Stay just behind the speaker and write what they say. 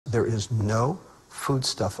there is no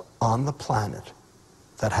foodstuff on the planet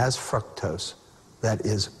that has fructose that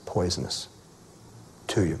is poisonous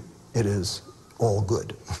to you. It is all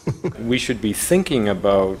good. We should be thinking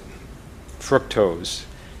about fructose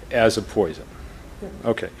as a poison.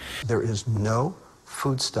 Okay. There is no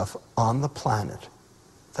foodstuff on the planet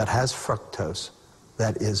that has fructose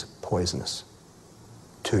that is poisonous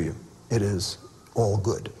to you. It is all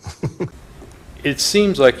good. It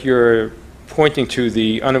seems like you're pointing to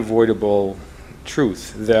the unavoidable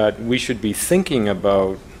truth that we should be thinking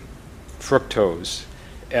about fructose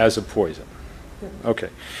as a poison. Okay.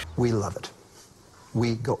 We love it.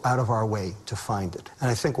 We go out of our way to find it. And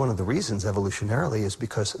I think one of the reasons evolutionarily is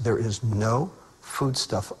because there is no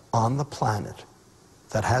foodstuff on the planet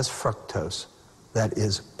that has fructose that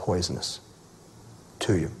is poisonous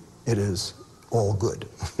to you. It is all good.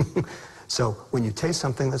 So when you taste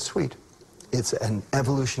something that's sweet, it's an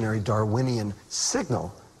evolutionary Darwinian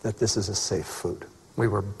signal that this is a safe food. We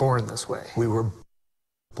were born this way. We were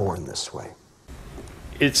born this way.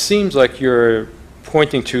 It seems like you're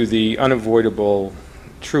pointing to the unavoidable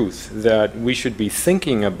truth that we should be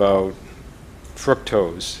thinking about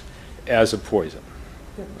fructose as a poison.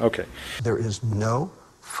 Okay. There is no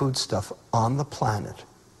foodstuff on the planet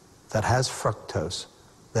that has fructose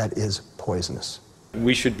that is poisonous.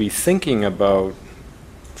 We should be thinking about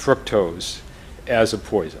fructose as a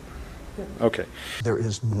poison. Okay. There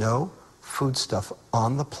is no foodstuff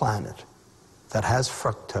on the planet that has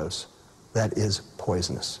fructose that is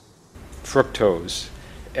poisonous. Fructose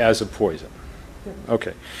as a poison.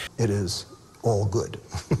 Okay. It is all good.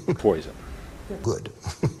 Poison. Good.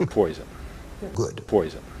 Poison. Good.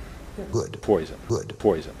 Poison. Good. Poison. Good.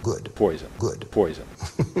 Poison. Good. Poison. Good. Poison.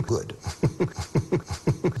 Good.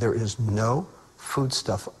 There is no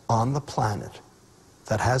foodstuff on the planet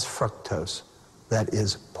that has fructose that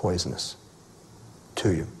is poisonous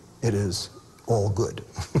to you. It is all good.